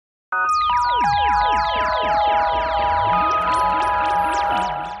Hi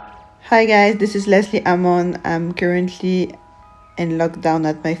guys, this is Leslie Amon. I'm currently in lockdown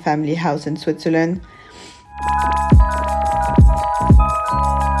at my family house in Switzerland.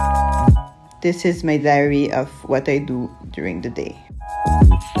 This is my diary of what I do during the day.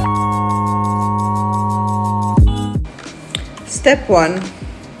 Step 1.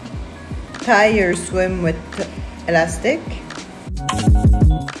 Tie your swim with elastic.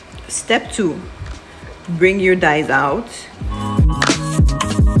 Step 2. Bring your dyes out.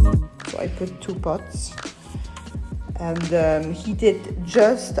 So I put 2 pots and heat it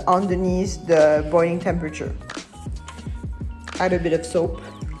just underneath the boiling temperature. Add a bit of soap.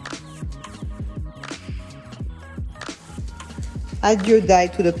 Add your dye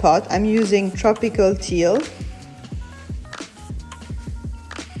to the pot. I'm using tropical teal.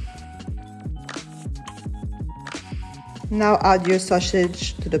 Now add your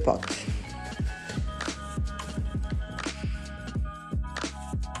sausage to the pot.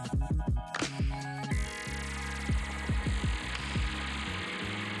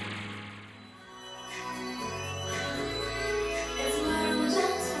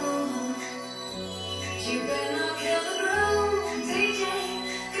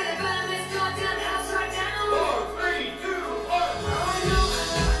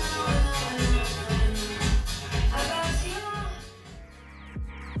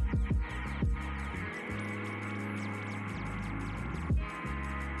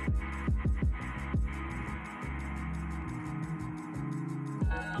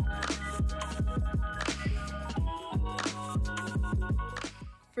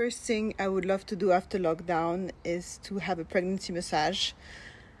 First thing I would love to do after lockdown is to have a pregnancy massage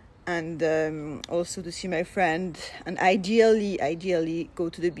and also to see my friend and ideally go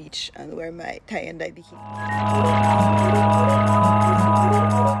to the beach and wear my tie and dye bikini.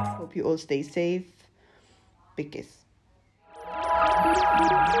 Hope you all stay safe. Big kiss.